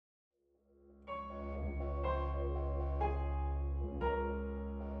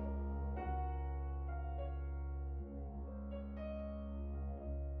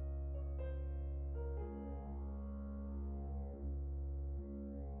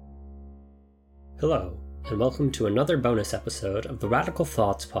Hello, and welcome to another bonus episode of the Radical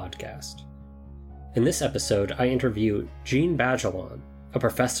Thoughts podcast. In this episode, I interview Djene Bajalan, a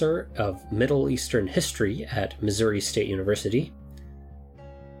professor of Middle Eastern history at Missouri State University,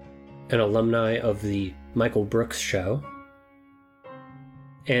 an alumni of the Michael Brooks Show,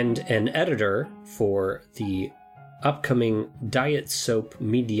 and an editor for the upcoming diet soap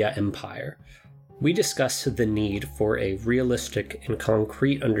media empire. We discuss the need for a realistic and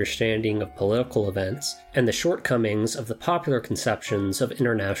concrete understanding of political events and the shortcomings of the popular conceptions of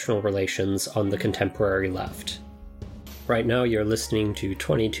international relations on the contemporary left. Right now you're listening to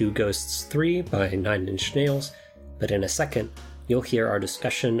 22 Ghosts 3 by 9 Inch Nails, but in a second you'll hear our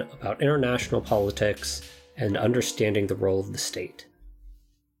discussion about international politics and understanding the role of the state.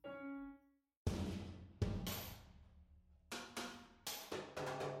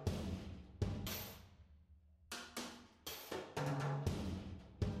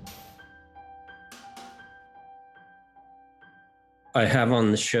 I have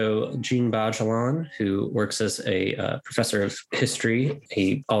on the show Djene Bajalan, who works as a professor of history.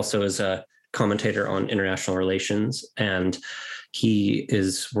 He also is a commentator on international relations, and he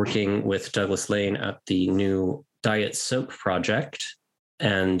is working with Douglas Lane at the new Diet Soap project.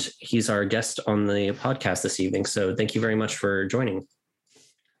 And he's our guest on the podcast this evening. So thank you very much for joining.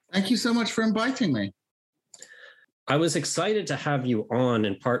 Thank you so much for inviting me. I was excited to have you on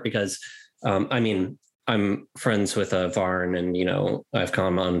in part because, I'm friends with Varn, and, I've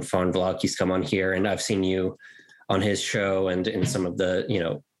come on Fawn Vlog, he's come on here, and I've seen you on his show and in some of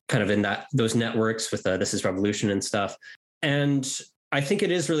the, kind of in those networks with This Is Revolution and stuff. And I think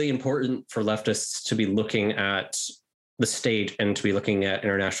it is really important for leftists to be looking at the state and to be looking at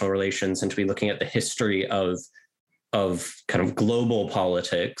international relations and to be looking at the history of kind of global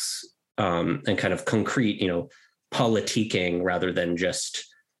politics and kind of concrete, politicking rather than just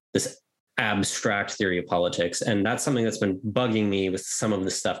this abstract theory of politics. And that's something that's been bugging me with some of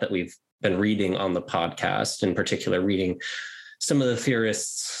the stuff that we've been reading on the podcast, in particular, reading some of the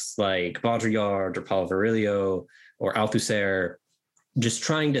theorists like Baudrillard or Paul Virilio or Althusser, just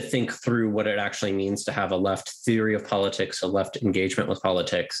trying to think through what it actually means to have a left theory of politics, a left engagement with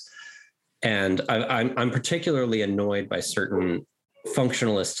politics. And I'm particularly annoyed by certain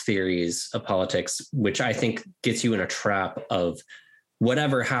functionalist theories of politics, which I think gets you in a trap of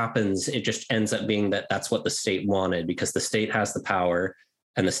whatever happens, it just ends up being that that's what the state wanted because the state has the power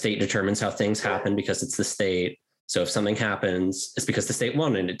and the state determines how things happen because it's the state. So if something happens, it's because the state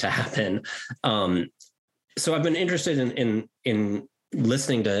wanted it to happen. So I've been interested in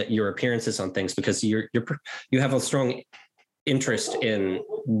listening to your appearances on things because you have a strong interest in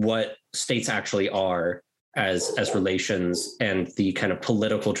what states actually are as relations and the kind of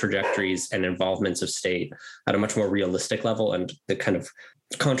political trajectories and involvements of state at a much more realistic level and the kind of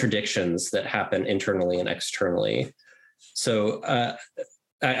contradictions that happen internally and externally. So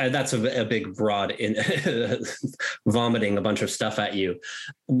that's a big broad vomiting a bunch of stuff at you.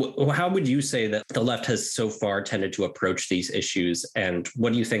 How would you say that the left has so far tended to approach these issues? And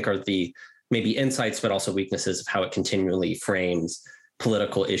what do you think are the maybe insights, but also weaknesses of how it continually frames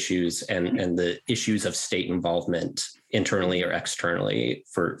political issues and the issues of state involvement internally or externally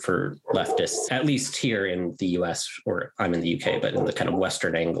for leftists, at least here in the US, or I'm in the UK, but in the kind of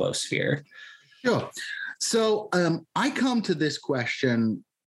Western Anglo sphere? Sure. So I come to this question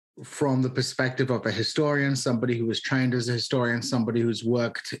from the perspective of a historian, somebody who was trained as a historian, somebody who's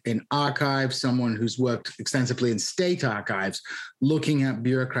worked in archives, someone who's worked extensively in state archives, looking at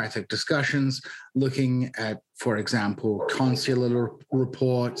bureaucratic discussions, looking at, for example, consular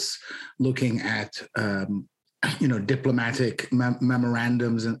reports, looking at, diplomatic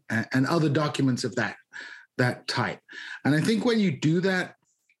memorandums and other documents of that type. And I think when you do that,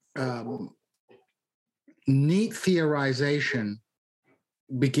 neat theorization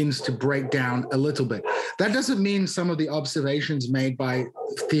begins to break down a little bit. That doesn't mean some of the observations made by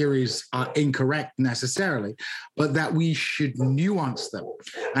theories are incorrect necessarily, but that we should nuance them.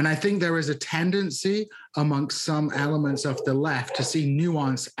 And I think there is a tendency amongst some elements of the left to see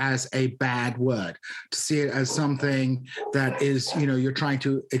nuance as a bad word, to see it as something that is, you're trying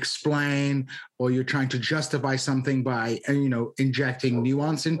to explain or you're trying to justify something by, injecting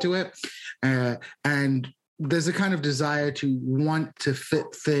nuance into it. And there's a kind of desire to want to fit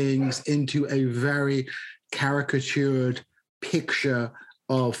things into a very caricatured picture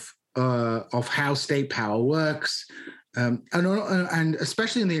of how state power works, and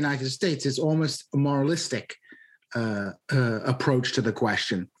especially in the United States, it's almost a moralistic approach to the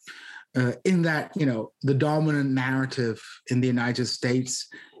question. In that, the dominant narrative in the United States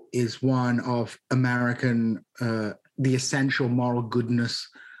is one of American, the essential moral goodness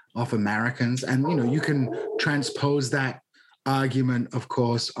of Americans. And, you can transpose that argument, of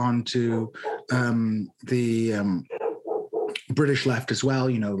course, onto the British left as well.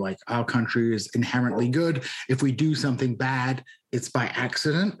 Like our country is inherently good. If we do something bad, it's by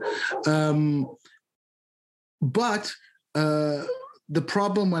accident. But the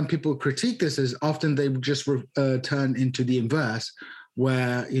problem when people critique this is often they just turn into the inverse,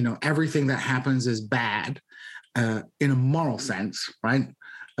 where everything that happens is bad in a moral sense, right?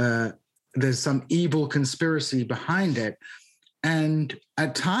 There's some evil conspiracy behind it, and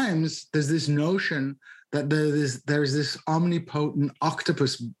at times there's this notion that there's this omnipotent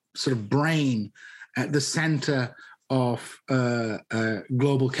octopus sort of brain at the center of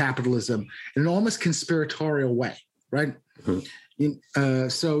global capitalism in an almost conspiratorial way, right? Mm-hmm.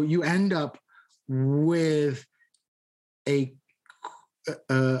 So you end up with a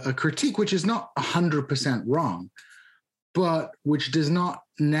critique which is not 100% wrong, but which does not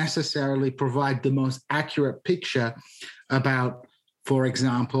necessarily provide the most accurate picture about, for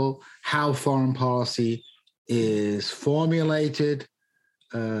example, how foreign policy is formulated,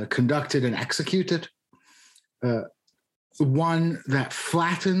 conducted, and executed. One that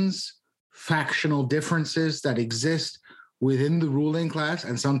flattens factional differences that exist within the ruling class,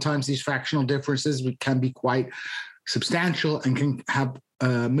 and sometimes these factional differences can be quite substantial and can have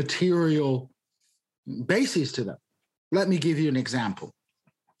material bases to them. Let me give you an example.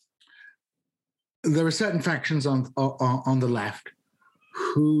 There are certain factions on the left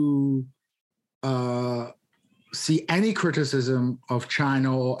who see any criticism of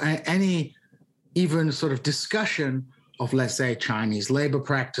China or any even sort of discussion of, let's say, Chinese labor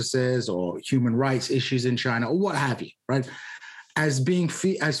practices or human rights issues in China or what have you, right, as being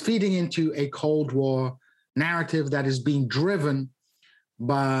as feeding into a Cold War narrative that is being driven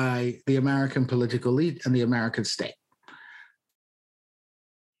by the American political elite and the American state.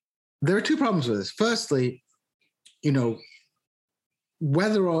 There are two problems with this. Firstly,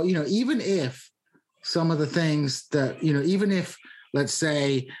 whether or, even if some of the things that, even if, let's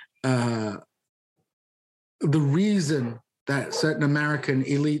say, the reason that certain American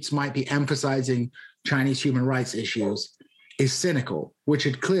elites might be emphasizing Chinese human rights issues is cynical, which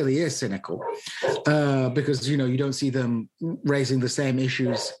it clearly is cynical, because, you don't see them raising the same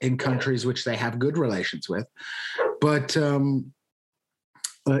issues in countries which they have good relations with. But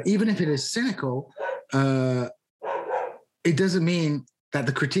even if it is cynical, it doesn't mean that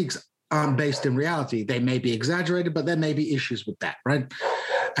the critiques aren't based in reality. They may be exaggerated, but there may be issues with that, right?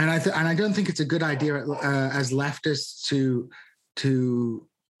 And I don't think it's a good idea as leftists to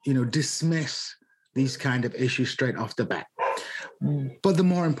dismiss these kind of issues straight off the bat. But the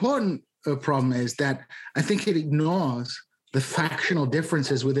more important problem is that I think it ignores the factional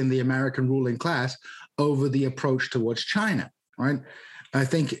differences within the American ruling class over the approach towards China, right? I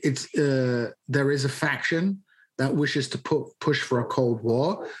think there is a faction that wishes to push for a Cold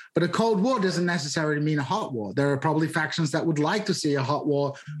War, but a Cold War doesn't necessarily mean a hot war. There are probably factions that would like to see a hot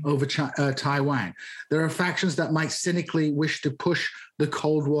war over Taiwan. There are factions that might cynically wish to push the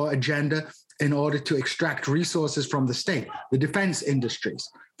Cold War agenda in order to extract resources from the state, the defense industries.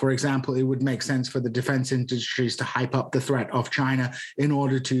 For example, it would make sense for the defense industries to hype up the threat of China in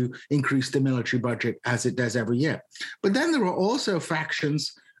order to increase the military budget as it does every year. But then there are also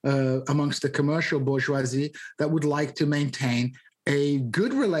factions amongst the commercial bourgeoisie that would like to maintain a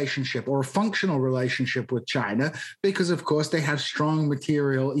good relationship or a functional relationship with China because, of course, they have strong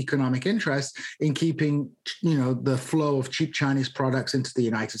material economic interests in keeping, the flow of cheap Chinese products into the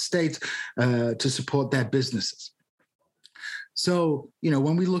United States to support their businesses. So,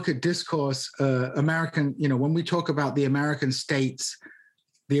 when we look at discourse, when we talk about the American states,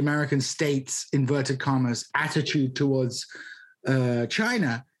 inverted commas, attitude towards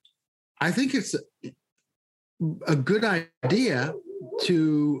China, I think it's a good idea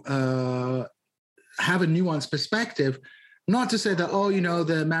to have a nuanced perspective, not to say that,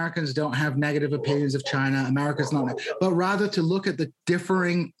 the Americans don't have negative opinions of China, America's not, but rather to look at the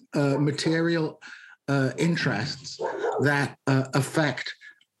differing material interests that affect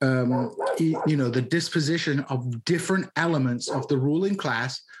the disposition of different elements of the ruling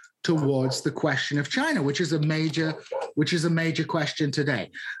class towards the question of China, which is a major question today.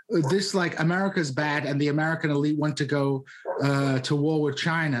 This, like, America's bad and the American elite want to go to war with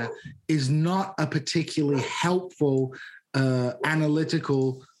China, is not a particularly helpful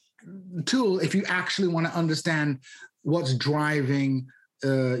analytical tool if you actually want to understand what's driving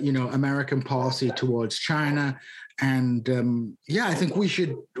American policy towards China. And I think we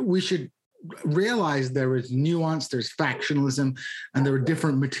should realize there is nuance, there's factionalism, and there are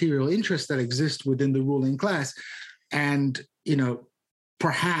different material interests that exist within the ruling class. And,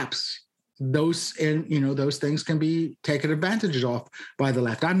 perhaps those things can be taken advantage of by the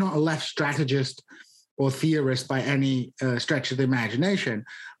left. I'm not a left strategist or theorist by any stretch of the imagination,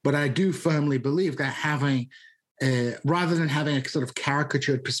 but I do firmly believe that rather than having a sort of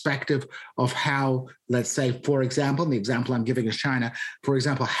caricatured perspective of how, let's say, for example, the example I'm giving is China, for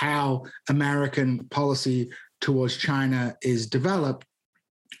example, how American policy towards China is developed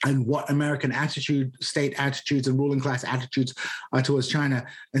and what American state attitudes and ruling class attitudes are towards China,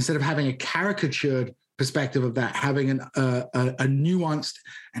 instead of having a caricatured perspective of that, having a nuanced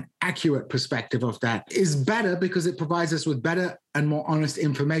and accurate perspective of that is better, because it provides us with better and more honest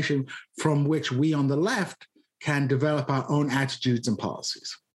information from which we on the left can develop our own attitudes and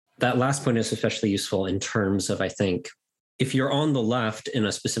policies. That last point is especially useful in terms of, I think, if you're on the left in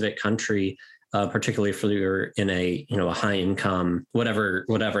a specific country, particularly if you're in a high income, whatever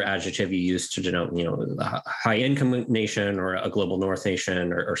adjective you use to denote, a high income nation or a global north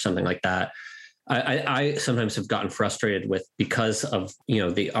nation or something like that. I sometimes have gotten frustrated with, because of,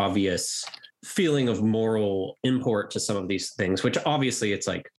 the obvious feeling of moral import to some of these things, which obviously it's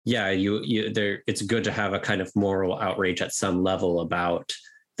like, it's good to have a kind of moral outrage at some level about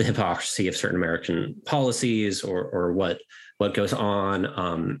the hypocrisy of certain American policies or what goes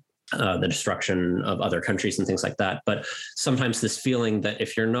on, the destruction of other countries and things like that. But sometimes this feeling that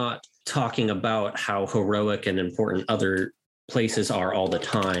if you're not talking about how heroic and important other places are all the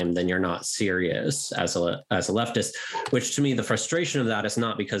time, then you're not serious as a leftist, which to me, the frustration of that is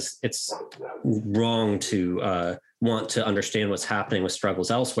not because it's wrong to want to understand what's happening with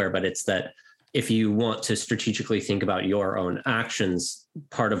struggles elsewhere, but it's that if you want to strategically think about your own actions,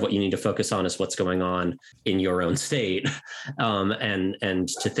 part of what you need to focus on is what's going on in your own state. And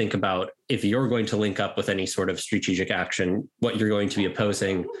to think about, if you're going to link up with any sort of strategic action, what you're going to be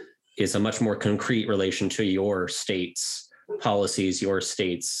opposing is a much more concrete relation to your state's policies, your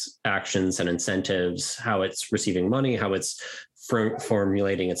state's actions and incentives, how it's receiving money, how it's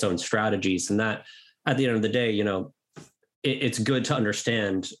formulating its own strategies. And that, at the end of the day, it's good to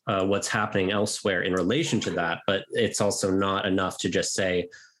understand what's happening elsewhere in relation to that, but it's also not enough to just say,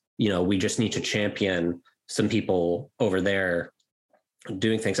 we just need to champion some people over there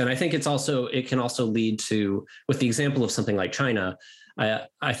doing things. And I think it can also lead to, with the example of something like China,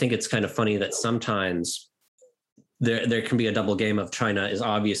 I think it's kind of funny that sometimes there can be a double game of China is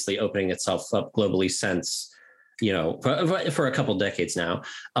obviously opening itself up globally since, for a couple decades now.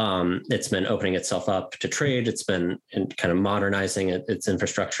 It's been opening itself up to trade. It's been kind of modernizing its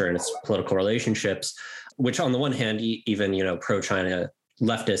infrastructure and its political relationships, which on the one hand, even, pro-China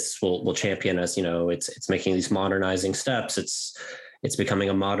leftists will champion as, it's making these modernizing steps. It's becoming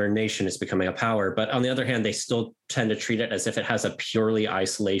a modern nation. It's becoming a power. But on the other hand, they still tend to treat it as if it has a purely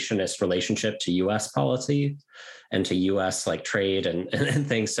isolationist relationship to U.S. policy and to U.S. like trade and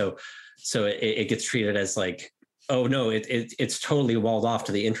things. So it gets treated as like, oh no, it's totally walled off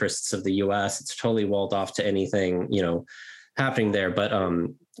to the interests of the U.S. It's totally walled off to anything, happening there. But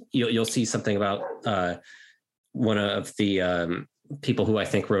you'll see something about one of the people who I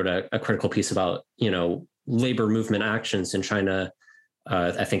think wrote a critical piece about, labor movement actions in China,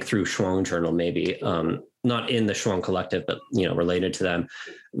 I think through Shuang Journal, maybe, not in the Shuang Collective, but, related to them.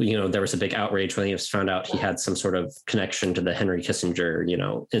 There was a big outrage when he was found out he had some sort of connection to the Henry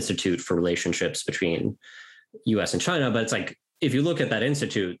Kissinger, Institute for Relationships between US and China. But it's like, if you look at that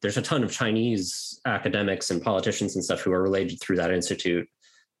institute, there's a ton of Chinese academics and politicians and stuff who are related through that institute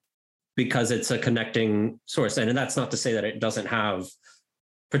because it's a connecting source. And that's not to say that it doesn't have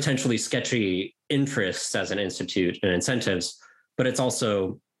potentially sketchy interests as an institute and incentives, but it's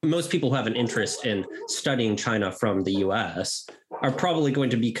also, most people who have an interest in studying China from the US are probably going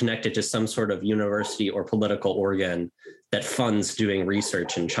to be connected to some sort of university or political organ that funds doing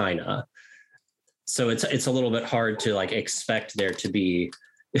research in China. So it's a little bit hard to expect there to be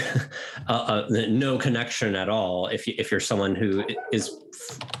no connection at all if you're someone who is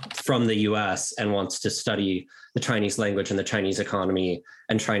from the US and wants to study the Chinese language and the Chinese economy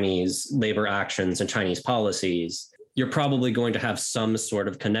and Chinese labor actions and Chinese policies. You're probably going to have some sort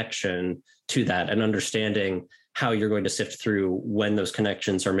of connection to that and understanding how you're going to sift through when those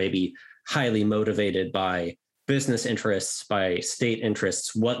connections are maybe highly motivated by business interests, by state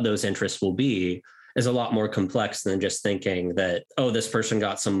interests, what those interests will be is a lot more complex than just thinking that, oh, this person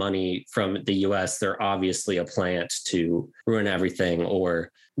got some money from the US, they're obviously a plant to ruin everything, or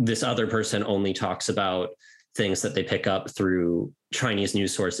this other person only talks about things that they pick up through Chinese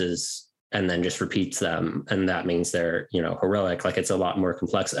news sources and then just repeats them. And that means they're, heroic. It's a lot more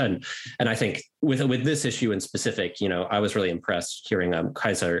complex. And I think with this issue in specific, I was really impressed hearing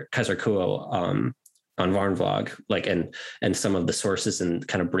Kaiser Kuo on Varnvlog, like, and some of the sources and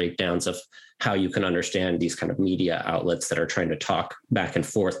kind of breakdowns of how you can understand these kind of media outlets that are trying to talk back and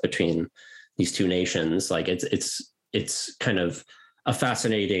forth between these two nations. Like it's kind of a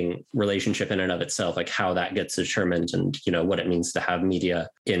fascinating relationship in and of itself, like how that gets determined and, you know, what it means to have media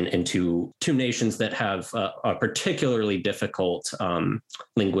in two nations that have a particularly difficult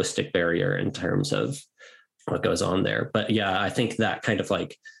linguistic barrier in terms of what goes on there. But yeah, I think that kind of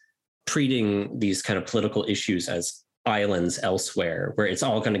like treating these kind of political issues as islands elsewhere, where it's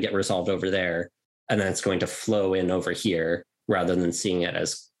all going to get resolved over there, and then it's going to flow in over here, rather than seeing it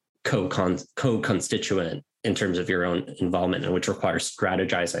as co-constituent in terms of your own involvement, and which requires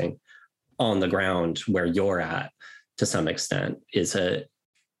strategizing on the ground where you're at to some extent, is a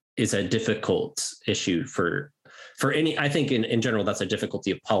difficult issue for any. I think in general, that's a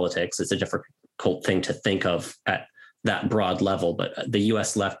difficulty of politics. It's a difficult thing to think of at that broad level, but the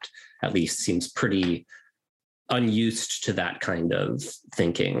US left at least seems pretty unused to that kind of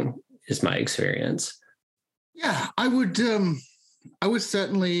thinking, is my experience. Yeah, I would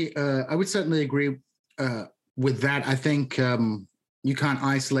certainly agree with that. I think you can't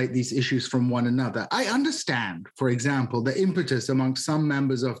isolate these issues from one another. I understand, for example, the impetus among some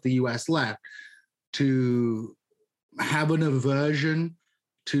members of the US left to have an aversion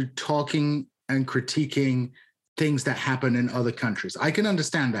to talking and critiquing things that happen in other countries. I can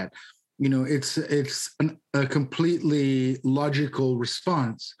understand that. You know, it's a completely logical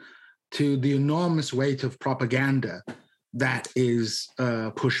response to the enormous weight of propaganda that is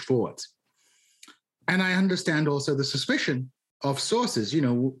pushed forward. And I understand also the suspicion of sources. You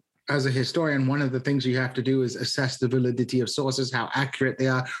know, as a historian, one of the things you have to do is assess the validity of sources, how accurate they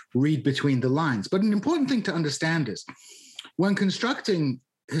are, read between the lines. But an important thing to understand is when constructing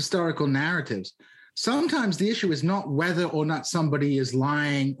historical narratives, sometimes the issue is not whether or not somebody is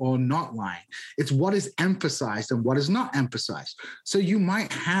lying or not lying. It's what is emphasized and what is not emphasized. So you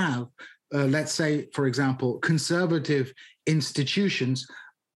might have, let's say, for example, conservative institutions.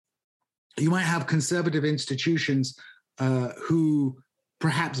 You might have conservative institutions who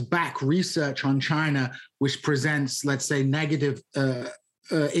perhaps back research on China, which presents, let's say, negative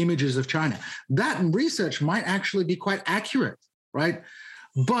images of China. That research might actually be quite accurate, right?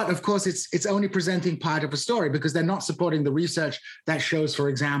 But of course, it's only presenting part of a story, because they're not supporting the research that shows, for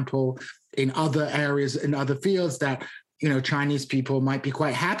example, in other areas, in other fields, that, you know, Chinese people might be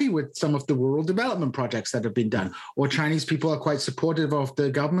quite happy with some of the rural development projects that have been done, or Chinese people are quite supportive of the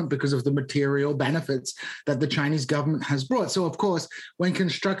government because of the material benefits that the Chinese government has brought. So, of course, when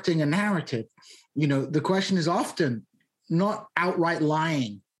constructing a narrative, you know, the question is often not outright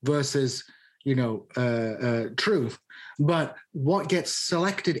lying versus, you know, truth, but what gets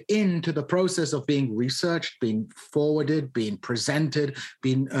selected into the process of being researched, being forwarded, being presented,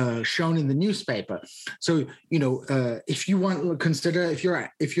 being shown in the newspaper. So, you know, if you want to consider, if you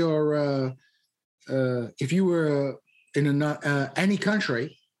were in any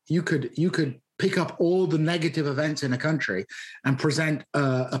country, you could pick up all the negative events in a country and present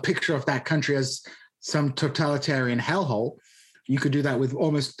a picture of that country as some totalitarian hellhole. You could do that with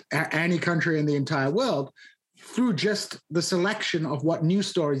almost any country in the entire world through just the selection of what news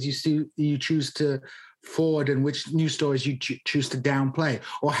stories you choose to forward and which news stories you choose to downplay,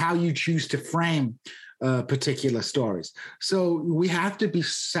 or how you choose to frame particular stories. So we have to be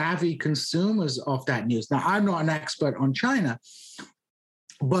savvy consumers of that news. Now, I'm not an expert on China,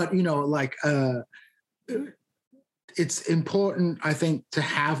 but, you know, like it's important, I think, to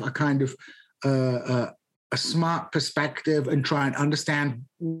have a kind of a smart perspective and try and understand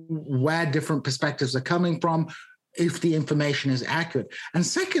where different perspectives are coming from, if the information is accurate. And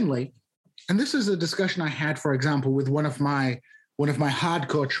secondly, and this is a discussion I had, for example, with one of my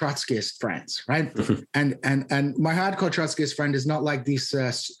hardcore Trotskyist friends, right? and my hardcore Trotskyist friend is not like these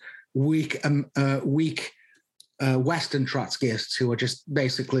weak Western Trotskyists who are just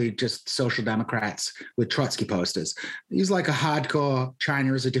basically just social democrats with Trotsky posters. He's like a hardcore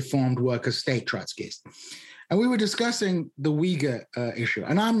China is a deformed worker state Trotskyist. And we were discussing the Uyghur issue.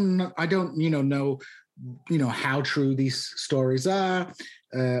 And I don't know how true these stories are,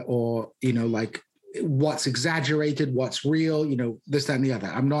 or, you know, like what's exaggerated, what's real, you know, this, that, and the other.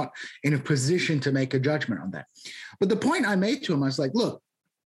 I'm not in a position to make a judgment on that. But the point I made to him, I was like, look,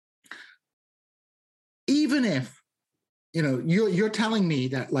 even if, you know, you're telling me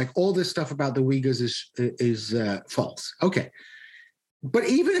that like all this stuff about the Uyghurs is false, okay, but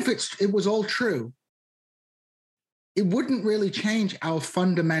even if it was all true, it wouldn't really change our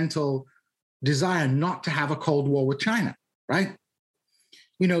fundamental desire not to have a Cold War with China, right?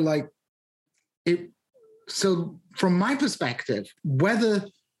 You know, like it. So from my perspective, whether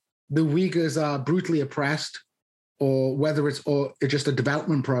the Uyghurs are brutally oppressed or whether it's just a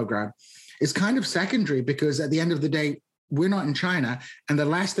development program is kind of secondary, because at the end of the day, we're not in China, and the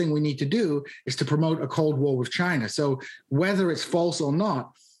last thing we need to do is to promote a Cold War with China. So whether it's false or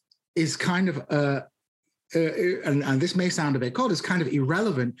not is kind of, and this may sound a bit cold, is kind of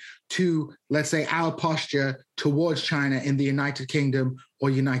irrelevant to, let's say, our posture towards China in the United Kingdom or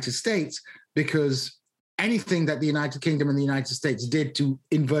United States, because anything that the United Kingdom and the United States did to,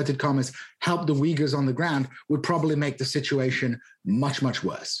 inverted commas, help the Uyghurs on the ground would probably make the situation much, much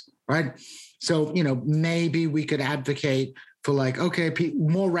worse, right? So, maybe we could advocate for like, okay,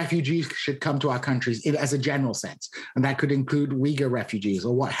 more refugees should come to our countries as a general sense. And that could include Uyghur refugees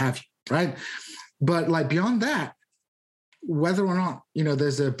or what have you, right? But like beyond that, whether or not,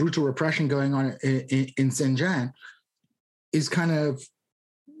 there's a brutal repression going on in Xinjiang is kind of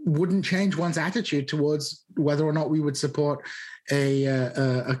wouldn't change one's attitude towards whether or not we would support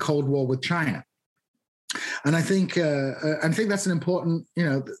a Cold War with China. And I think that's an important,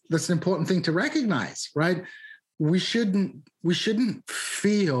 that's an important thing to recognize, right? We shouldn't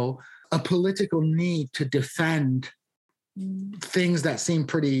feel a political need to defend things that seem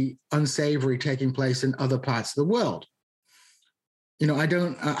pretty unsavory taking place in other parts of the world. I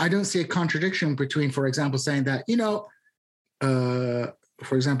don't see a contradiction between, for example, saying that,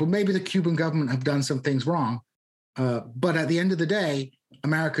 for example, maybe the Cuban government have done some things wrong, but at the end of the day,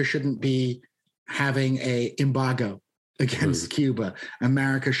 America shouldn't be having a embargo against Cuba.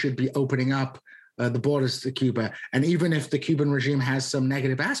 America should be opening up the borders to Cuba. And even if the Cuban regime has some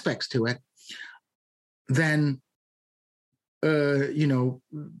negative aspects to it, then,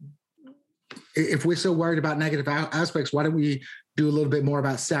 if we're so worried about negative aspects, why don't we do a little bit more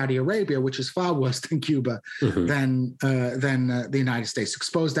about Saudi Arabia, which is far worse than Cuba, than the United States?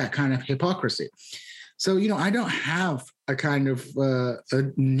 Expose that kind of hypocrisy. So, I don't have a kind of a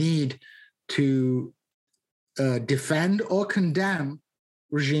need to defend or condemn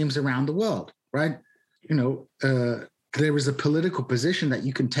regimes around the world, right? There is a political position that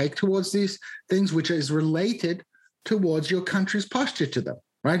you can take towards these things, which is related towards your country's posture to them,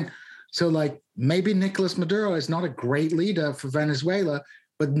 right? So like maybe Nicolas Maduro is not a great leader for Venezuela,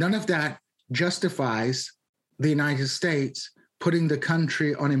 but none of that justifies the United States putting the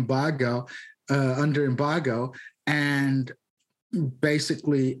country on embargo, under embargo, and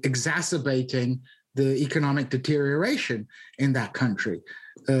basically exacerbating the economic deterioration in that country.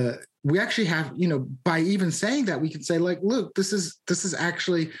 We actually have, by even saying that, we can say like, look, this is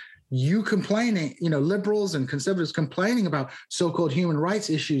actually you complaining, liberals and conservatives complaining about so-called human rights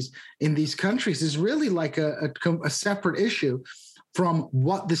issues in these countries is really like a separate issue from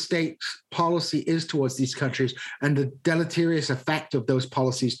what the state's policy is towards these countries and the deleterious effect of those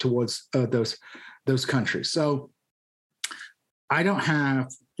policies towards those countries. So I don't have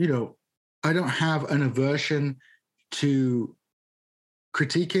an aversion to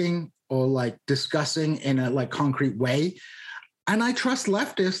critiquing or like discussing in a like concrete way. And I trust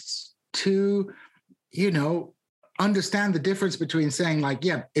leftists to, understand the difference between saying like,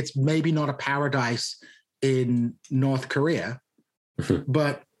 yeah, it's maybe not a paradise in North Korea,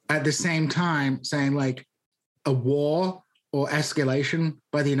 but at the same time saying like a war or escalation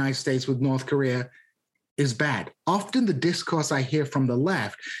by the United States with North Korea is bad. Often the discourse I hear from the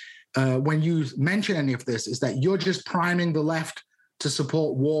left, when you mention any of this, is that you're just priming the left to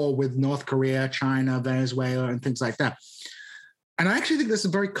support war with North Korea, China, Venezuela, and things like that. And I actually think this is a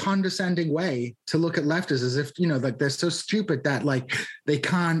very condescending way to look at leftists, as if, like they're so stupid that like they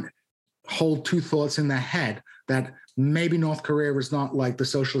can't hold two thoughts in their head, that maybe North Korea is not like the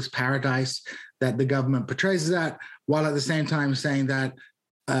socialist paradise that the government portrays that, while at the same time saying that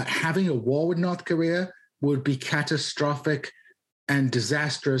having a war with North Korea would be catastrophic and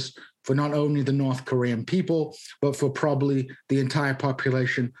disastrous for not only the North Korean people, but for probably the entire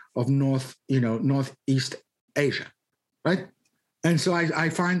population of Northeast Asia, right? And so I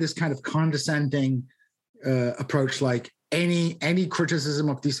find this kind of condescending approach, like any criticism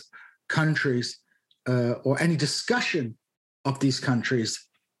of these countries or any discussion of these countries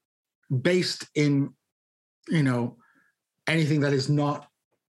based in, anything that is not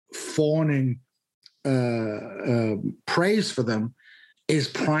fawning praise for them, is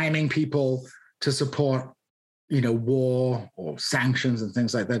priming people to support, war or sanctions and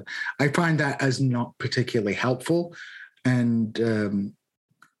things like that. I find that as not particularly helpful and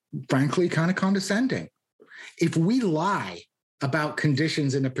frankly, kind of condescending. If we lie about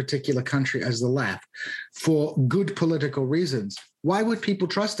conditions in a particular country as the left for good political reasons, why would people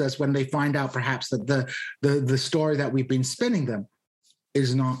trust us when they find out perhaps that the story that we've been spinning them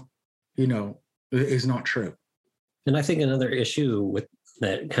is not, is not true? And I think another issue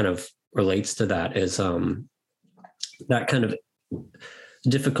that kind of relates to that is that kind of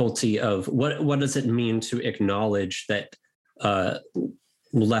difficulty of what does it mean to acknowledge that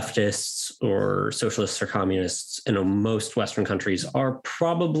leftists or socialists or communists in most Western countries are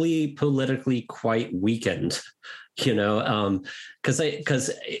probably politically quite weakened,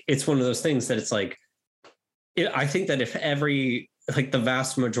 because it's one of those things that it's like, I think that if the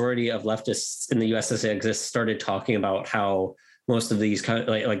vast majority of leftists in the US as it exists started talking about how most of these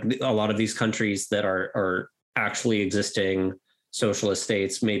like a lot of these countries that are actually existing socialist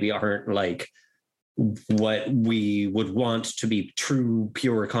states maybe aren't like what we would want to be true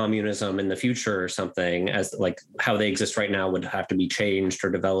pure communism in the future or something, as like how they exist right now would have to be changed or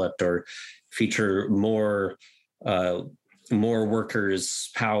developed or feature more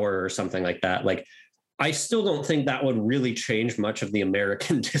workers' power or something like that. Like, I still don't think that would really change much of the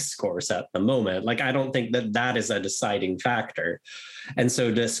American discourse at the moment. Like, I don't think that is a deciding factor. And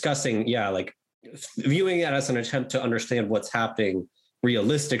so discussing, like viewing it as an attempt to understand what's happening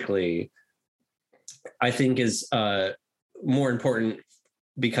realistically, I think is more important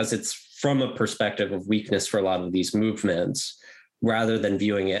because it's from a perspective of weakness for a lot of these movements, rather than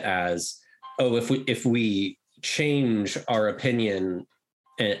viewing it as, if we change our opinion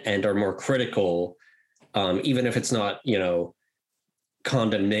and are more critical, even if it's not,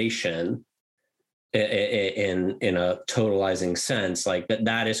 condemnation in a totalizing sense, like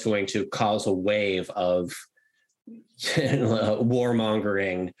that is going to cause a wave of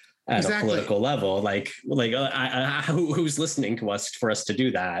warmongering at a political level. Who's listening to us for us to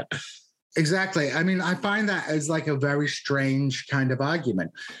do that? Exactly. I mean, I find that as like a very strange kind of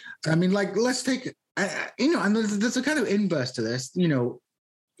argument. I mean, like, let's take, and there's a kind of inverse to this.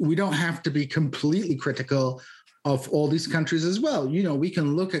 We don't have to be completely critical of all these countries as well. We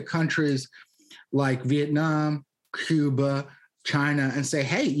can look at countries like Vietnam, Cuba, China, and say,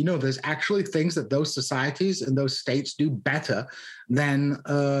 hey, there's actually things that those societies and those states do better than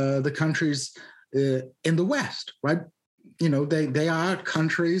the countries in the West, right? They are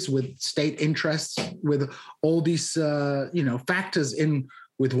countries with state interests, with all these, factors in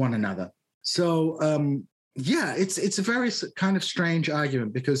with one another. So, it's a very kind of strange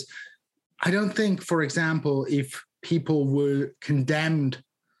argument, because I don't think, for example, if people were condemned,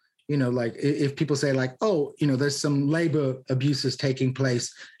 like if people say like, there's some labor abuses taking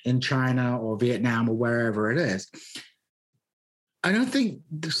place in China or Vietnam or wherever it is, I don't think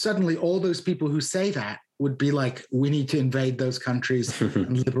suddenly all those people who say that would be like, we need to invade those countries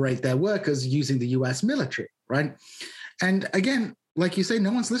and liberate their workers using the US military, right? And again, like you say,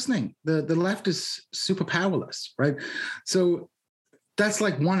 no one's listening. The left is super powerless, right? So that's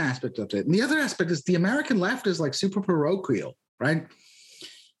like one aspect of it. And the other aspect is the American left is like super parochial, right?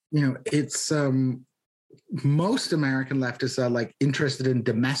 It's most American leftists are like interested in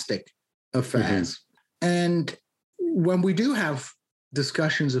domestic affairs. Mm-hmm. And when we do have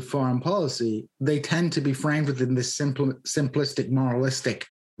discussions of foreign policy, they tend to be framed within this simplistic, moralistic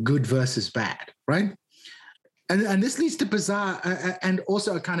good versus bad, right? And this leads to bizarre and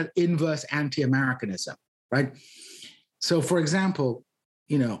also a kind of inverse anti-Americanism, right? So, for example,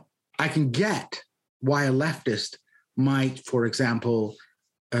 I can get why a leftist might, for example,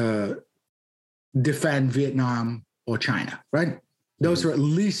 defend Vietnam or China, right? Those are at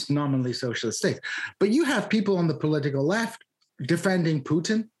least nominally socialist states. But you have people on the political left defending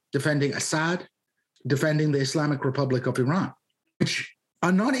Putin, defending Assad, defending the Islamic Republic of Iran, which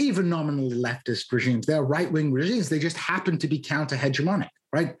are not even nominally leftist regimes. They're right-wing regimes. They just happen to be counter-hegemonic,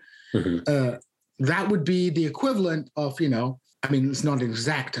 right? Mm-hmm. That would be the equivalent of, it's not an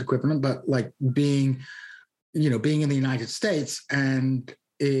exact equivalent, but like being in the United States and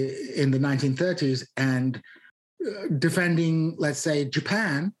in the 1930s and defending, let's say,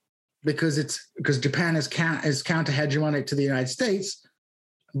 Japan, because Japan is counter-hegemonic to the United States,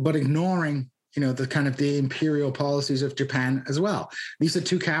 but ignoring the kind of the imperial policies of Japan as well. These are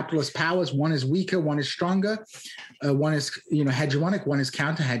two capitalist powers. One is weaker, one is stronger. One is, hegemonic, one is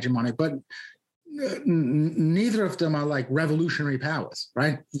counter-hegemonic, but neither of them are like revolutionary powers,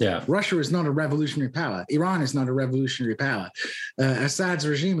 right? Yeah. Russia is not a revolutionary power. Iran is not a revolutionary power. Assad's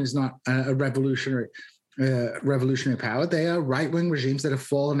regime is not a revolutionary power. They are right-wing regimes that have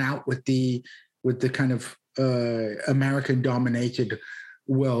fallen out with the kind of American-dominated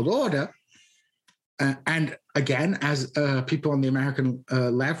world order. And again, as people on the American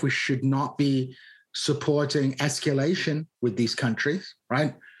left, we should not be supporting escalation with these countries,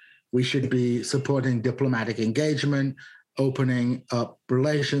 right? We should be supporting diplomatic engagement, opening up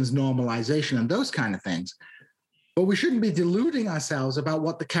relations, normalization, and those kind of things. But we shouldn't be deluding ourselves about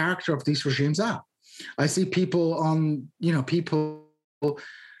what the character of these regimes are. I see people on, people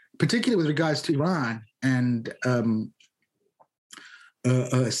particularly with regards to Iran and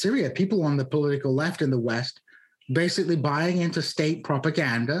Syria, people on the political left in the West basically buying into state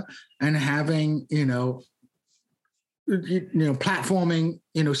propaganda and having, platforming,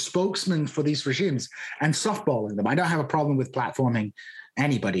 spokesmen for these regimes and softballing them. I don't have a problem with platforming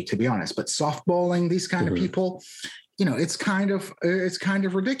anybody, to be honest, but softballing these kind of people, it's kind of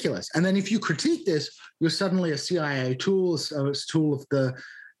ridiculous. And then if you critique this, you're suddenly a CIA tool, a tool of the,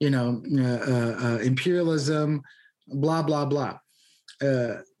 imperialism, blah, blah, blah.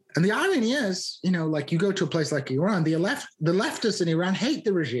 And the irony is, like you go to a place like Iran, the leftists in Iran hate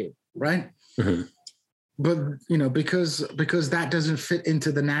the regime, right? Mm-hmm. But, because that doesn't fit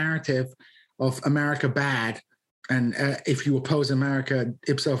into the narrative of America bad. And if you oppose America,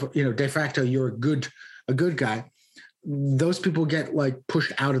 ipso, de facto, you're a good guy. Those people get like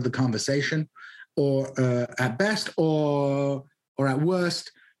pushed out of the conversation, or at best, or at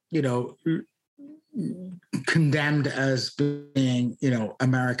worst, condemned as being,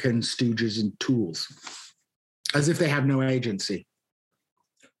 American stooges and tools, as if they have no agency.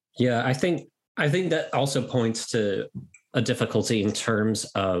 Yeah, I think that also points to a difficulty in terms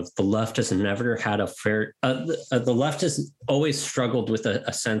of the left has never had a fair. The left has always struggled with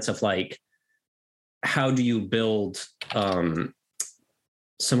a sense of like, how do you build some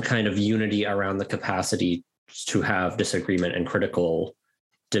kind of unity around the capacity to have disagreement and critical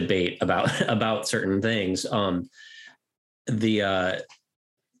debate about certain things.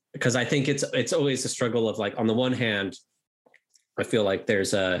 Because I think it's always a struggle of like, on the one hand, I feel like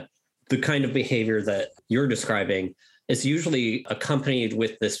there's the kind of behavior that you're describing is usually accompanied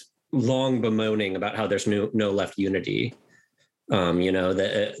with this long bemoaning about how there's no left unity.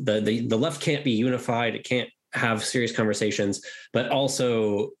 The left can't be unified. It can't have serious conversations, but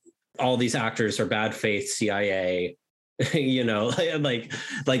also all these actors are bad faith CIA,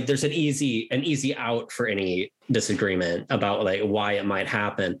 like there's an easy out for any disagreement about like why it might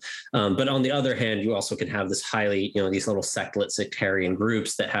happen. But on the other hand, you also can have this highly, these little sectarian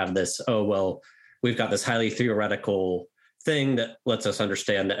groups that have this, oh, well, we've got this highly theoretical thing that lets us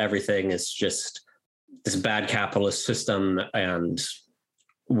understand that everything is just this bad capitalist system. And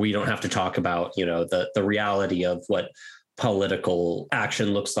we don't have to talk about, the reality of what political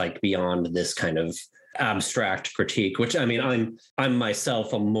action looks like beyond this kind of abstract critique, which I mean, I'm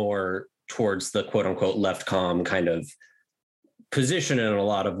myself, I'm more towards the quote unquote left com kind of position in a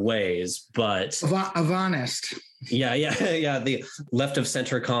lot of ways, but honest. Yeah. The left of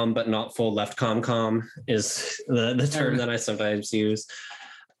center com, but not full left com is the term that I sometimes use.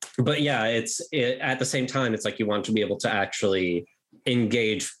 But yeah, at the same time, it's like you want to be able to actually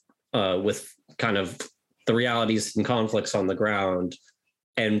engage with kind of the realities and conflicts on the ground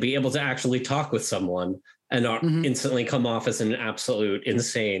and be able to actually talk with someone and not instantly come off as an absolute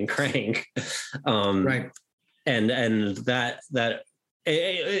insane crank. Right. And that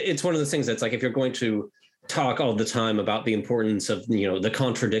it's one of those things that's like, if you're going to talk all the time about the importance of, the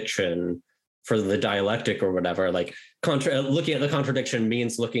contradiction for the dialectic or whatever, like looking at the contradiction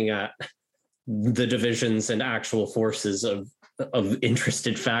means looking at the divisions and actual forces of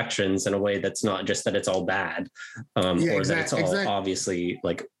interested factions in a way that's not just that it's all bad, that it's all obviously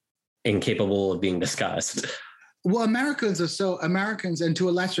like incapable of being discussed. Well, Americans, and to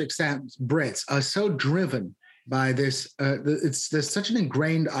a lesser extent, Brits, are so driven by this. There's such an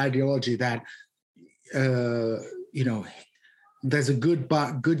ingrained ideology that, there's a good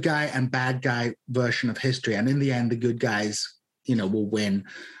guy and bad guy version of history. And in the end, the good guys, will win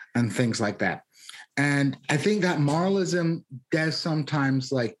and things like that. And I think that moralism does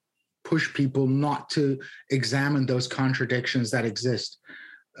sometimes like push people not to examine those contradictions that exist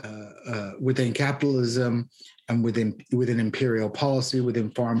within capitalism and within imperial policy,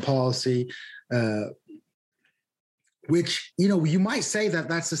 within foreign policy, which, you might say that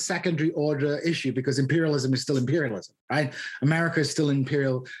that's a secondary order issue because imperialism is still imperialism, right? America is still an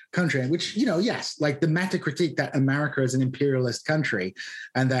imperial country, which, yes, like the meta critique that America is an imperialist country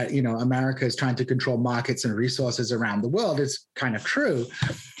and that, America is trying to control markets and resources around the world is kind of true.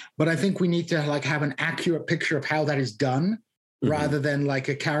 But I think we need to like have an accurate picture of how that is done rather than like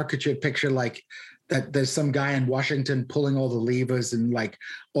a caricatured picture, like that there's some guy in Washington pulling all the levers and like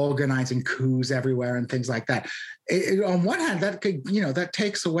organizing coups everywhere and things like that. On one hand, that could, that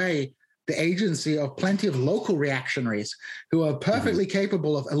takes away the agency of plenty of local reactionaries who are perfectly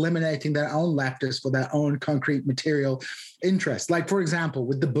capable of eliminating their own leftists for their own concrete material interests. Like, for example,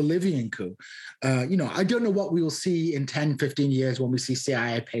 with the Bolivian coup, I don't know what we will see in 10, 15 years when we see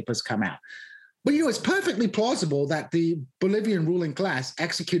CIA papers come out. But, it's perfectly plausible that the Bolivian ruling class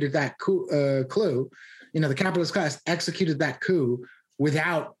executed that coup, the capitalist class executed that coup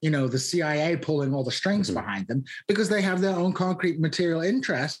without, the CIA pulling all the strings behind them, because they have their own concrete material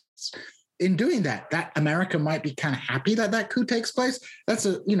interests in doing that. That America might be kind of happy that coup takes place. That's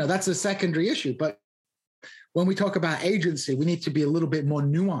a secondary issue. But when we talk about agency, we need to be a little bit more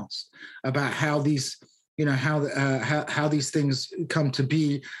nuanced about how these, how these things come to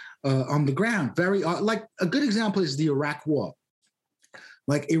be on the ground. Like a good example is the Iraq War.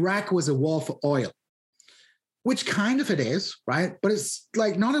 Like Iraq was a war for oil, which kind of it is, right? But it's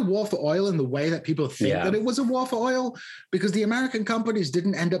like not a war for oil in the way that people think that it was a war for oil, because the American companies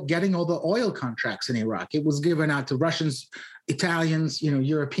didn't end up getting all the oil contracts in Iraq. It was given out to Russians, Italians,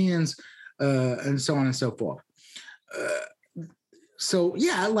 Europeans, and so on and so forth. So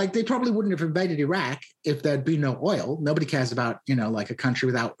yeah, like they probably wouldn't have invaded Iraq if there'd been no oil. Nobody cares about, like a country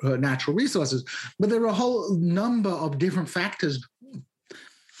without natural resources. But there are a whole number of different factors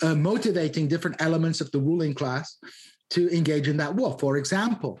motivating different elements of the ruling class to engage in that war. For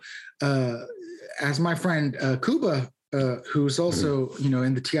example, as my friend Kuba, who's also,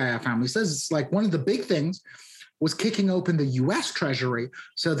 in the TIR family says, it's like one of the big things was kicking open the US Treasury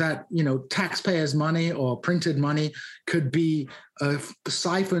so that, taxpayers' money or printed money could be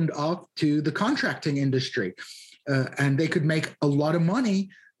siphoned off to the contracting industry. And they could make a lot of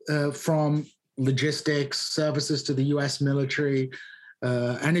money from logistics, services to the US military.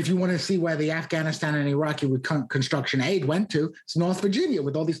 And if you want to see where the Afghanistan and Iraqi construction aid went to, it's North Virginia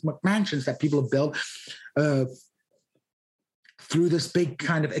with all these mansions that people have built through this big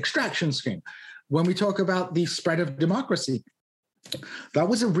kind of extraction scheme. When we talk about the spread of democracy, that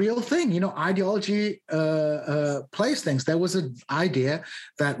was a real thing. Ideology plays things. There was an idea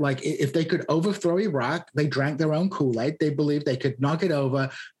that, like, if they could overthrow Iraq, they drank their own Kool-Aid. They believed they could knock it over,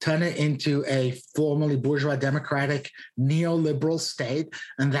 turn it into a formerly bourgeois, democratic, neoliberal state,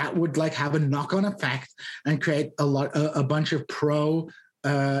 and that would like have a knock-on effect and create a bunch of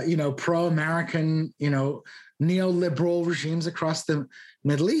pro-American, neoliberal regimes across the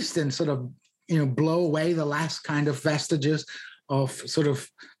Middle East, and sort of blow away the last kind of vestiges of sort of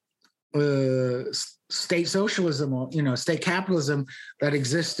state socialism or, state capitalism that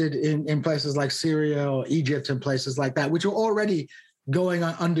existed in places like Syria or Egypt and places like that, which were already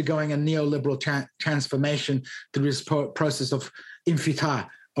undergoing a neoliberal transformation through this process of infitah,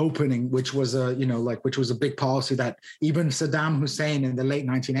 opening, which was a big policy that even Saddam Hussein in the late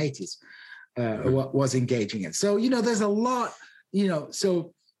 1980s was engaging in. So, there's a lot,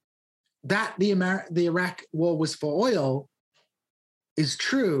 so that the Iraq war was for oil is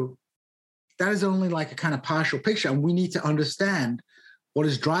true. That is only like a kind of partial picture, and we need to understand what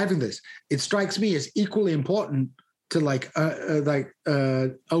is driving this. It strikes me as equally important to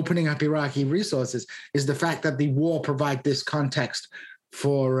opening up Iraqi resources is the fact that the war provides this context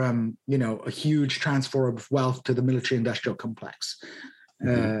for a huge transfer of wealth to the military-industrial complex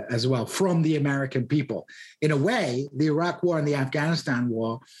as well from the American people. In a way, the Iraq war and the Afghanistan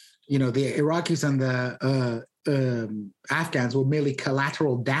war, the Iraqis and the Afghans were merely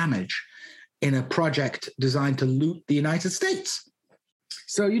collateral damage in a project designed to loot the United States.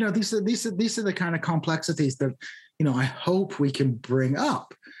 So, these are the kind of complexities that, I hope we can bring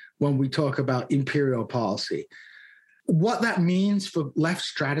up when we talk about imperial policy. What that means for left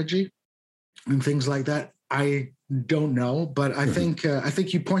strategy and things like that, I don't know, but I think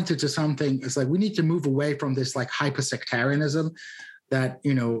you pointed to something. It's like we need to move away from this like hypersectarianism that,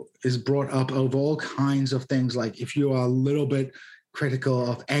 is brought up over all kinds of things. Like if you are a little bit critical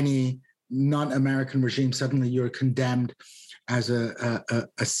of any non-American regime, suddenly you're condemned as a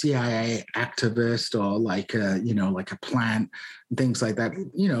CIA activist or like a plant and things like that.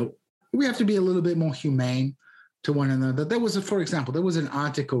 We have to be a little bit more humane to one another. For example, there was an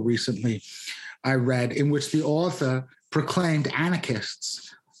article recently I read in which the author proclaimed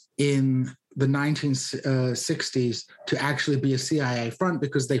anarchists in the 1960s to actually be a CIA front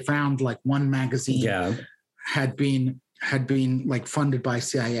because they found like one magazine had been like funded by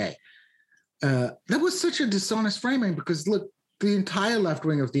CIA. That was such a dishonest framing because look, the entire left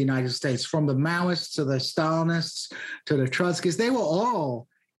wing of the United States, from the Maoists to the Stalinists to the Trotskyists, they were all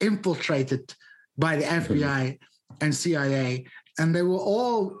infiltrated by the FBI and CIA. And they were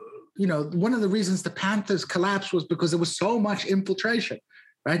all, one of the reasons the Panthers collapsed was because there was so much infiltration,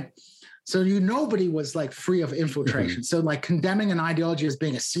 right? So nobody was like free of infiltration. So like condemning an ideology as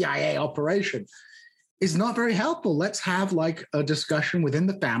being a CIA operation is not very helpful. Let's have like a discussion within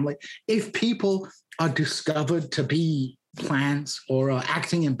the family. If people are discovered to be plants or are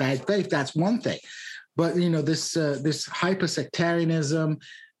acting in bad faith, that's one thing. But this hypersectarianism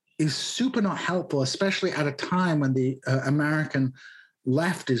is super not helpful, especially at a time when the American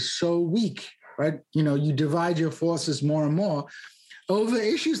left is so weak, right? You divide your forces more and more. over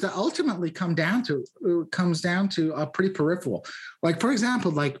issues that ultimately comes down to are pretty peripheral. Like, for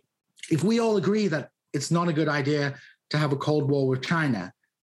example, like if we all agree that it's not a good idea to have a Cold War with China,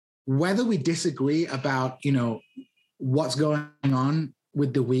 whether we disagree about, what's going on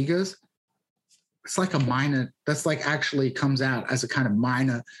with the Uyghurs, it's like a minor, that's like actually comes out as a kind of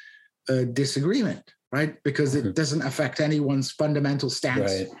minor disagreement, right? Because it doesn't affect anyone's fundamental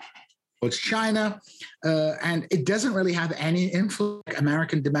stance towards China. And it doesn't really have any influence on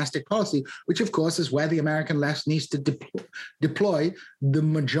American domestic policy, which of course is where the American left needs to deploy the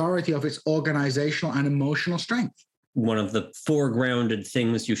majority of its organizational and emotional strength. One of the foregrounded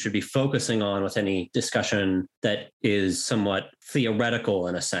things you should be focusing on with any discussion that is somewhat theoretical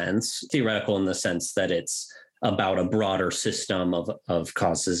in a sense, theoretical in the sense that it's about a broader system of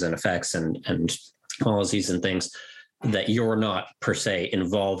causes and effects and policies and things that you're not per se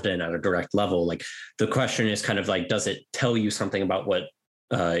involved in at a direct level. Like the question is kind of like, does it tell you something about what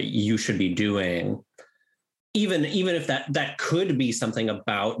you should be doing? Even if that could be something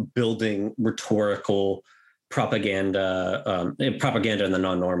about building rhetorical propaganda in the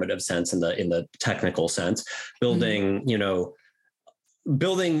non-normative sense, in the technical sense, building,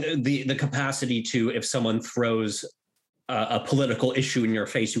 building the capacity to, if someone throws a political issue in your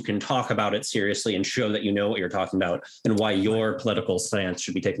face, you can talk about it seriously and show that you know what you're talking about and why your political stance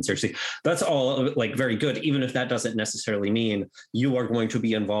should be taken seriously. That's all like very good, even if that doesn't necessarily mean you are going to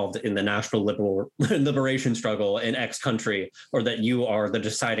be involved in the national liberation struggle in X country, or that you are the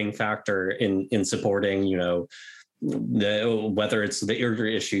deciding factor in supporting, whether it's the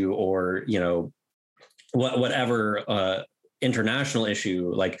Uyghur issue or, whatever international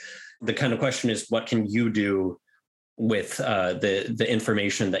issue. Like the kind of question is, what can you do with the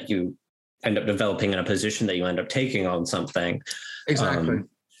information that you end up developing in a position that you end up taking on something? Exactly.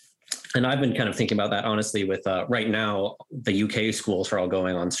 And I've been kind of thinking about that, honestly, with right now, the UK schools are all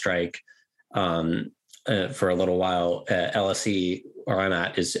going on strike for a little while. LSE, where I'm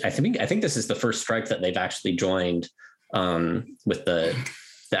at, is I think this is the first strike that they've actually joined with the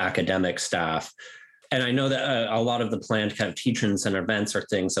academic staff. And I know that a lot of the planned kind of teach-ins and events are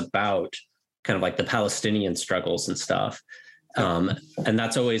things about kind of like the Palestinian struggles and stuff. And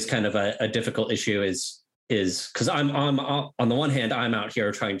that's always kind of a difficult issue is because I'm on the one hand, I'm out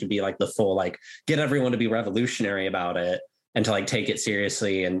here trying to be like the full, like get everyone to be revolutionary about it and to like take it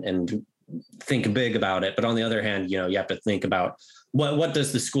seriously and think big about it. But on the other hand, you have to think about what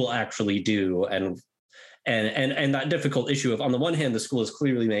does the school actually do? And that difficult issue of, on the one hand, the school is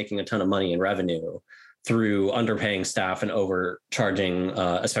clearly making a ton of money in revenue through underpaying staff and overcharging,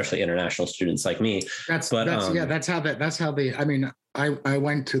 especially international students like me. I went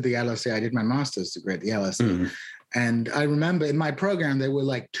to the LSE. I did my master's degree at the LSE. And I remember in my program, there were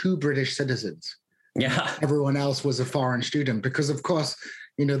like 2 British citizens. Yeah. Everyone else was a foreign student because, of course,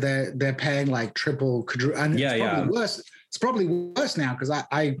 they're paying like triple. And it's probably worse. It's probably worse now because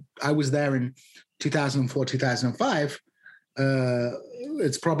I was there in 2004, 2005.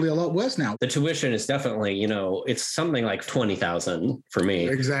 It's probably a lot worse now. The tuition is definitely, it's something like 20,000 for me.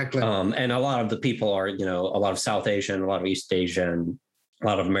 Exactly. And a lot of the people are, a lot of South Asian, a lot of East Asian, a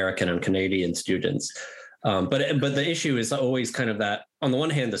lot of American and Canadian students. But the issue is always kind of that, on the one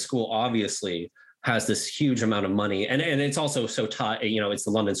hand, the school obviously has this huge amount of money, and it's also so tied, it's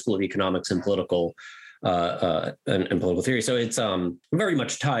the London School of Economics and Political and Political Theory. So it's very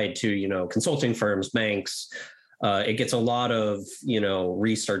much tied to, consulting firms, banks. It gets a lot of,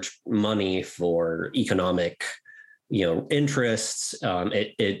 research money for economic, interests.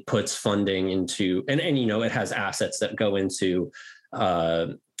 It puts funding into, and it has assets that go into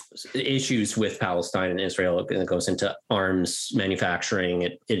issues with Palestine and Israel. It goes into arms manufacturing.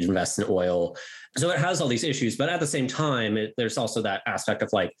 It invests in oil. So it has all these issues. But at the same time, there's also that aspect of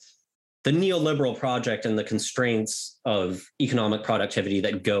like the neoliberal project and the constraints of economic productivity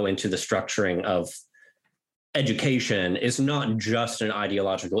that go into the structuring of education is not just an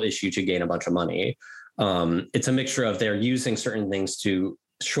ideological issue to gain a bunch of money. It's a mixture of they're using certain things to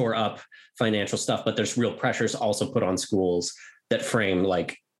shore up financial stuff, but there's real pressures also put on schools that frame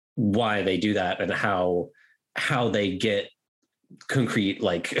like why they do that and how they get concrete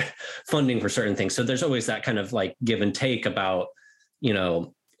like funding for certain things. So there's always that kind of like give and take about,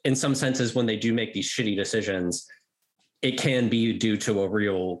 in some senses, when they do make these shitty decisions, it can be due to a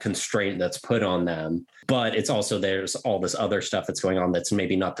real constraint that's put on them. But it's also, there's all this other stuff that's going on that's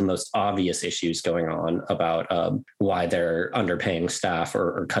maybe not the most obvious issues going on about why they're underpaying staff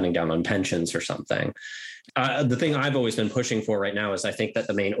or cutting down on pensions or something. The thing I've always been pushing for right now is I think that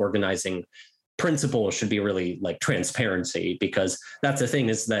the main organizing principle should be really like transparency, because that's the thing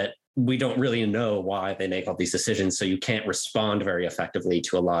is that we don't really know why they make all these decisions. So you can't respond very effectively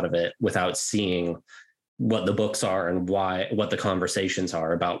to a lot of it without seeing what the books are and what the conversations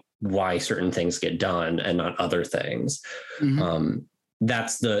are about why certain things get done and not other things. Mm-hmm.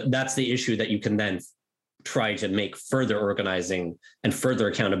 That's the issue that you can then try to make further organizing and further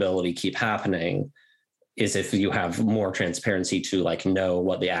accountability keep happening, is if you have more transparency to like know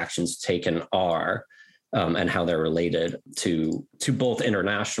what the actions taken are, and how they're related to both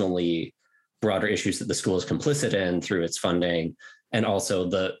internationally broader issues that the school is complicit in through its funding, and also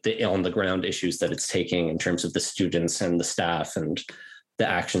the on the ground issues that it's taking in terms of the students and the staff and the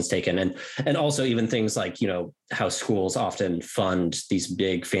actions taken. And also even things like, you know, how schools often fund these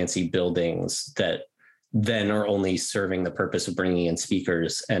big fancy buildings that then are only serving the purpose of bringing in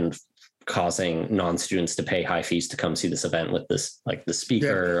speakers and causing non-students to pay high fees to come see this event with this, like the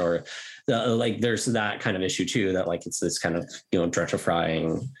speaker, or like there's that kind of issue too, that like it's this kind of, you know,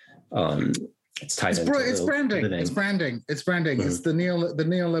 gentrifying. It's tied into it's branding. It's branding. Mm-hmm. It's the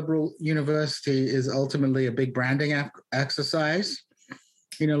neoliberal university is ultimately a big branding exercise.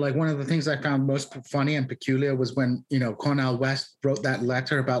 You know, like one of the things I found most funny and peculiar was when, you know, Cornel West wrote that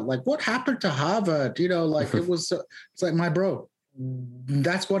letter about like what happened to Harvard. You know, like it's like, my bro,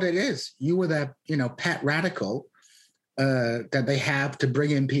 that's what it is. You were that, you know, pet radical that they have to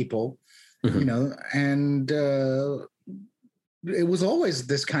bring in people, you know, and it was always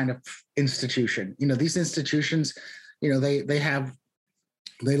this kind of institution. You know, these institutions, you know, they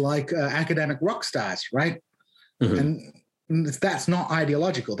like academic rock stars, right? And that's not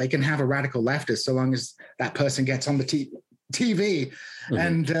ideological. They can have a radical leftist so long as that person gets on the TV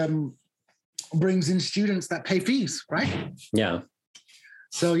and brings in students that pay fees, right? Yeah.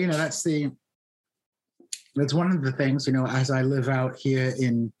 So, you know, that's one of the things, you know, as I live out here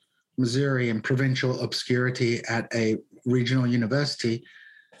in Missouri in provincial obscurity at a regional university,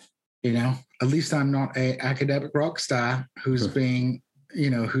 you know, at least I'm not a academic rock star who's being, you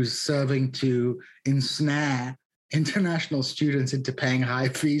know, who's serving to ensnare international students into paying high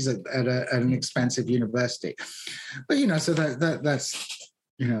fees at an expensive university. But, you know, so that's,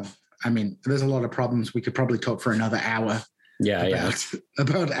 you know, I mean, there's a lot of problems. We could probably talk for another hour.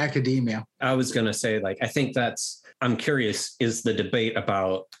 About academia. I was going to say, like, I think I'm curious, is the debate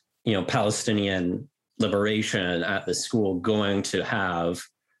about, you know, Palestinian liberation at the school going to have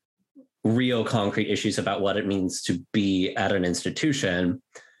real concrete issues about what it means to be at an institution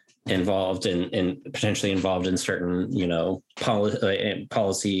potentially involved in certain, you know,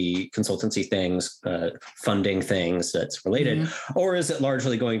 policy consultancy things, funding things that's related, or is it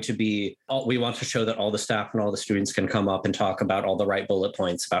largely going to be, we want to show that all the staff and all the students can come up and talk about all the right bullet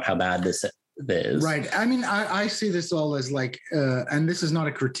points about how bad this is? Right. I mean, I see this all as like, and this is not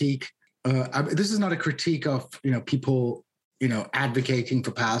a critique. This is not a critique of, you know, people, you know, advocating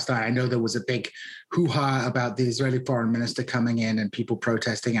for Palestine. I know there was a big hoo-ha about the Israeli foreign minister coming in and people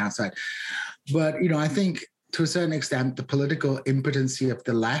protesting outside. But, you know, I think to a certain extent, the political impotency of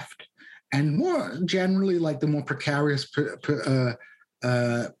the left and more generally like the more precarious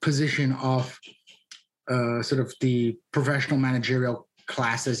position of sort of the professional managerial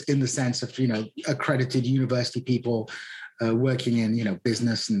classes in the sense of, you know, accredited university people working in, you know,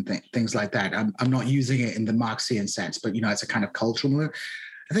 business and things like that. I'm not using it in the Marxian sense, but, you know, it's a kind of cultural move.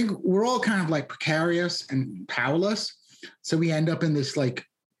 I think we're all kind of like precarious and powerless. So we end up in this like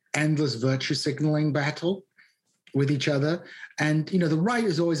endless virtue signaling battle with each other. And, you know, the right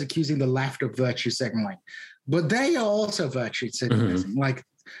is always accusing the left of virtue signaling, but they are also virtue signaling. Like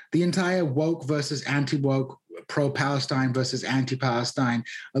the entire woke versus anti-woke, pro-Palestine versus anti-Palestine,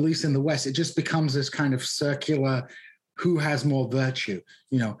 at least in the West, it just becomes this kind of circular who has more virtue.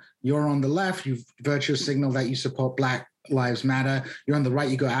 You know, you're on the left, you virtue signal that you support Black Lives Matter. You're on the right,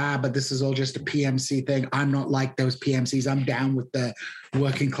 you go, but this is all just a PMC thing. I'm not like those PMCs. I'm down with the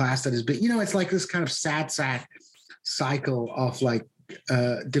working class that is big. You know, it's like this kind of sad cycle of like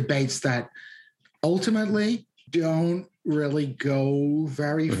debates that ultimately don't really go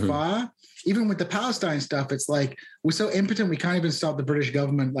very far. Even with the Palestine stuff, it's like we're so impotent, we can't even stop the British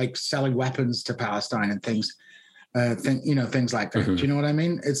government like selling weapons to Palestine and things. Things like that. Do you know what I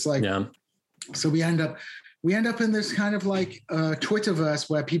mean? It's like, so we end up in this kind of like Twitterverse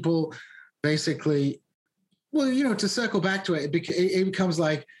where people basically, well, you know, to circle back to it, it becomes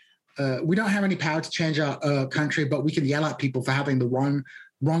like we don't have any power to change our country, but we can yell at people for having the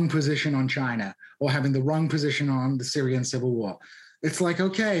wrong position on China or having the wrong position on the Syrian civil war. It's like,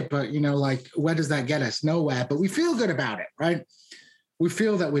 okay, but, you know, like, where does that get us? Nowhere, but we feel good about it, right? We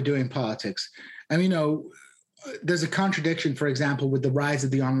feel that we're doing politics. And, you know, there's a contradiction, for example, with the rise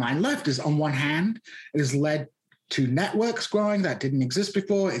of the online left is on one hand, it has led to networks growing that didn't exist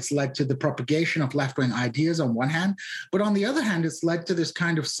before. It's led to the propagation of left-wing ideas on one hand, but on the other hand, it's led to this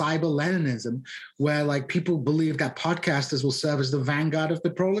kind of cyber-Leninism where like people believe that podcasters will serve as the vanguard of the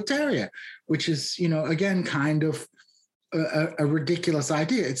proletariat, which is, again, kind of a ridiculous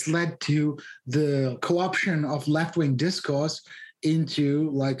idea. It's led to the co-option of left-wing discourse into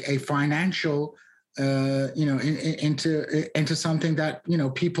like a financial, into something that,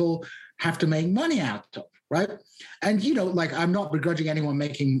 people have to make money out of. Right. And, I'm not begrudging anyone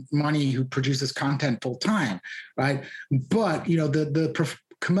making money who produces content full time. Right. But, the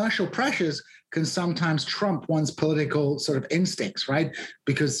commercial pressures can sometimes trump one's political sort of instincts. Right.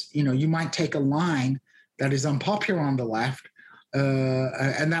 Because, you might take a line that is unpopular on the left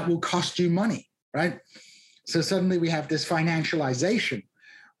and that will cost you money. Right. So suddenly we have this financialization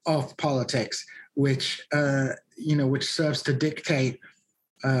of politics, which serves to dictate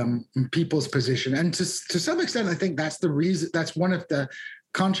people's position. And to some extent, I think that's the reason, that's one of the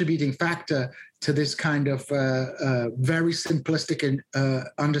contributing factor to this kind of very simplistic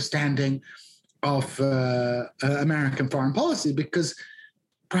understanding of American foreign policy, because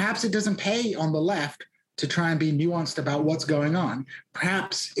perhaps it doesn't pay on the left to try and be nuanced about what's going on.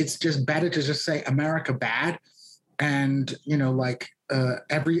 Perhaps it's just better to just say America bad, and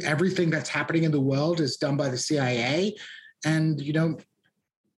everything that's happening in the world is done by the CIA, and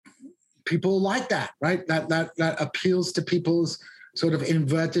people like that, right? That appeals to people's sort of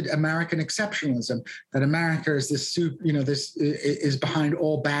inverted American exceptionalism, that America is this is behind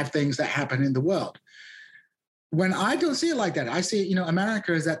all bad things that happen in the world. When I don't see it like that, I see,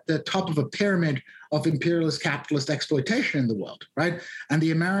 America is at the top of a pyramid of imperialist capitalist exploitation in the world, right? And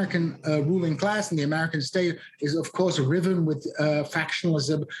the American ruling class and the American state is, of course, riven with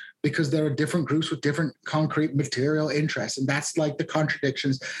factionalism, because there are different groups with different concrete material interests. And that's like the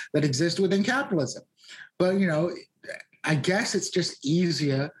contradictions that exist within capitalism. But, I guess it's just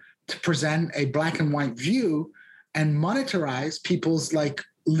easier to present a black and white view and monetize people's like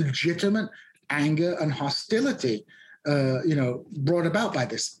legitimate anger and hostility, brought about by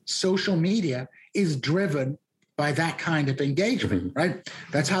this. Social media is driven by that kind of engagement, right?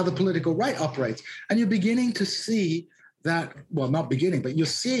 That's how the political right operates. And you're beginning to see that, well, not beginning, but you're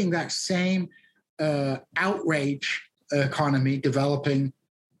seeing that same outrage economy developing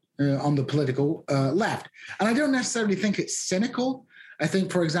on the political left. And I don't necessarily think it's cynical. I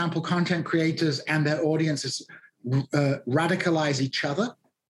think, for example, content creators and their audiences radicalize each other,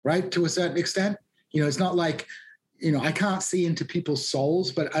 right, to a certain extent. It's not like, I can't see into people's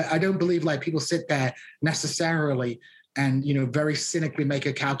souls, but I don't believe like people sit there necessarily and, very cynically make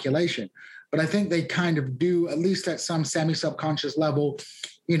a calculation. But I think they kind of do, at least at some semi-subconscious level,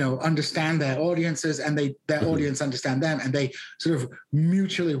 understand their audiences, and their audience understand them, and they sort of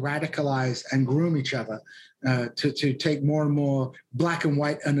mutually radicalize and groom each other to take more and more black and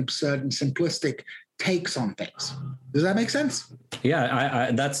white and absurd and simplistic takes on things. Does that make sense? Yeah,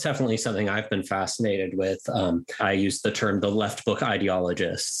 I that's definitely something I've been fascinated with. I use the term the left book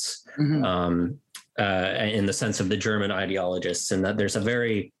ideologists in the sense of the German ideologists, and that there's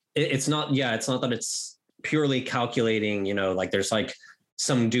it's not that it's purely calculating, like there's like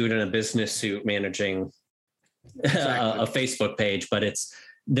some dude in a business suit managing a Facebook page, but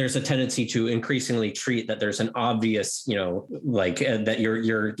there's a tendency to increasingly treat that there's an obvious, that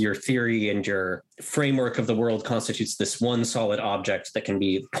your theory and your framework of the world constitutes this one solid object that can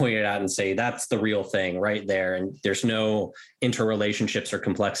be pointed at and say, that's the real thing right there. And there's no interrelationships or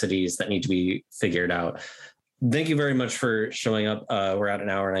complexities that need to be figured out. Thank you very much for showing up. We're at an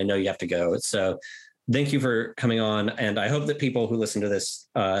hour and I know you have to go. So thank you for coming on. And I hope that people who listen to this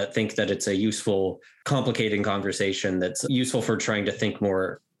think that it's a useful, complicating conversation that's useful for trying to think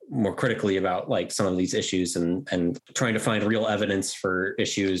more critically about like some of these issues and trying to find real evidence for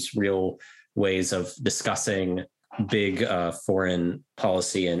issues, real ways of discussing big foreign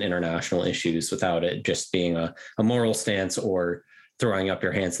policy and international issues without it just being a moral stance or throwing up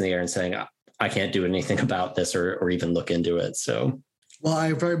your hands in the air and saying, I can't do anything about this or even look into it. So. Well,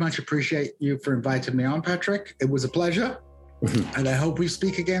 I very much appreciate you for inviting me on, Patrick. It was a pleasure. And I hope we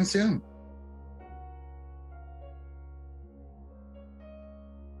speak again soon.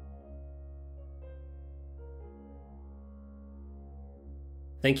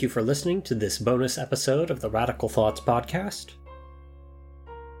 Thank you for listening to this bonus episode of the Radical Thoughts podcast.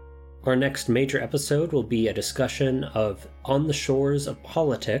 Our next major episode will be a discussion of On the Shores of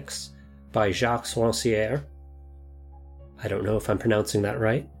Politics by Jacques Rancière. I don't know if I'm pronouncing that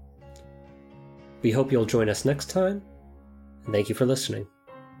right. We hope you'll join us next time, and thank you for listening.